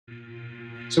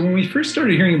So when we first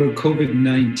started hearing about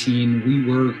COVID-19, we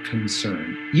were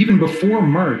concerned. Even before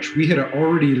March, we had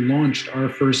already launched our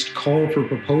first call for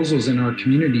proposals in our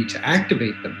community to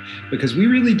activate them, because we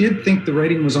really did think the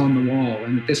writing was on the wall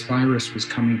and that this virus was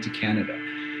coming to Canada.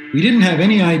 We didn't have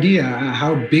any idea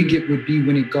how big it would be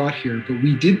when it got here, but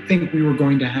we did think we were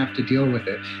going to have to deal with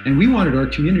it, and we wanted our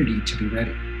community to be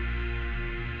ready.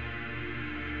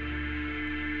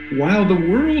 While the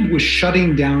world was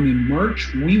shutting down in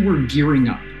March, we were gearing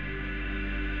up.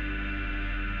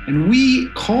 And we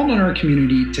called on our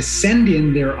community to send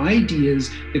in their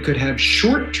ideas that could have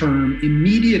short-term,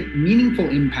 immediate, meaningful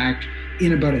impact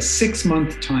in about a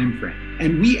 6-month time frame.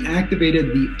 And we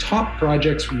activated the top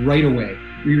projects right away.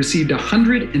 We received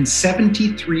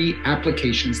 173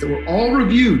 applications that were all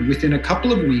reviewed within a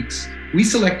couple of weeks. We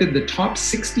selected the top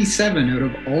 67 out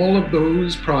of all of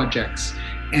those projects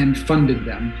and funded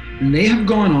them. And they have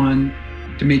gone on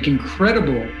to make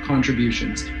incredible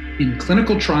contributions in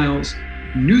clinical trials,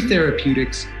 new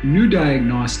therapeutics, new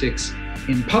diagnostics,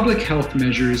 in public health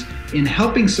measures, in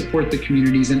helping support the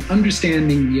communities and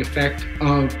understanding the effect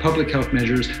of public health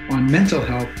measures on mental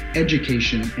health,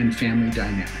 education, and family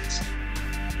dynamics.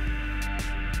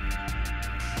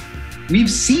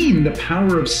 We've seen the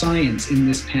power of science in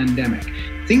this pandemic.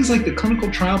 Things like the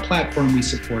clinical trial platform we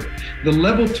supported, the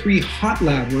level 3 hot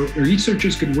lab where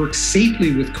researchers could work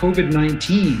safely with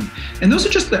COVID-19. And those are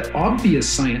just the obvious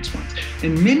science ones.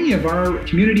 And many of our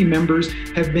community members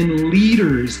have been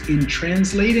leaders in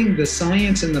translating the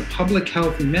science and the public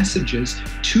health messages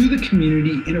to the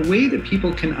community in a way that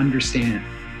people can understand.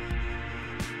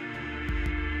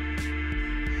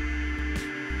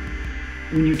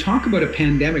 When you talk about a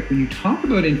pandemic, when you talk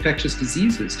about infectious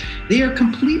diseases, they are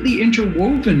completely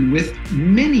interwoven with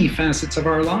many facets of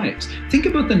our lives. Think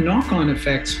about the knock-on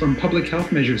effects from public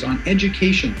health measures on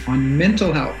education, on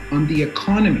mental health, on the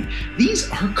economy.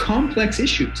 These are complex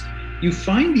issues. You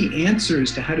find the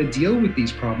answers to how to deal with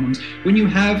these problems when you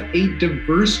have a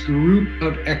diverse group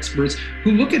of experts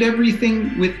who look at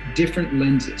everything with different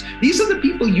lenses. These are the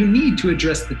people you need to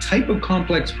address the type of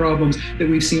complex problems that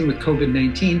we've seen with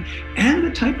COVID-19 and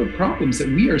the type of problems that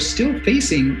we are still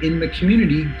facing in the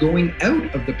community going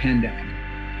out of the pandemic.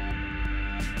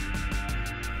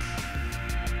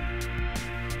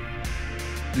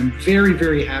 I'm very,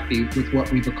 very happy with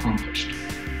what we've accomplished.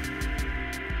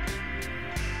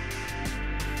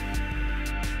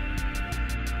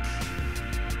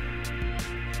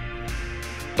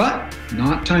 But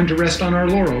not time to rest on our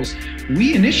laurels.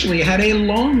 We initially had a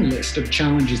long list of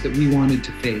challenges that we wanted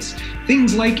to face.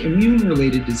 Things like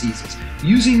immune-related diseases,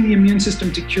 using the immune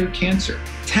system to cure cancer,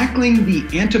 tackling the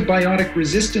antibiotic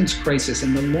resistance crisis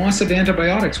and the loss of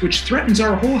antibiotics, which threatens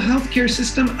our whole healthcare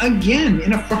system again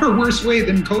in a far worse way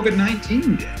than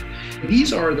COVID-19 did.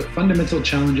 These are the fundamental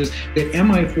challenges that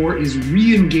MI4 is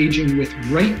re-engaging with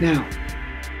right now,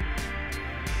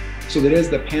 so that as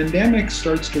the pandemic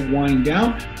starts to wind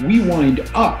down, we wind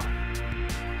up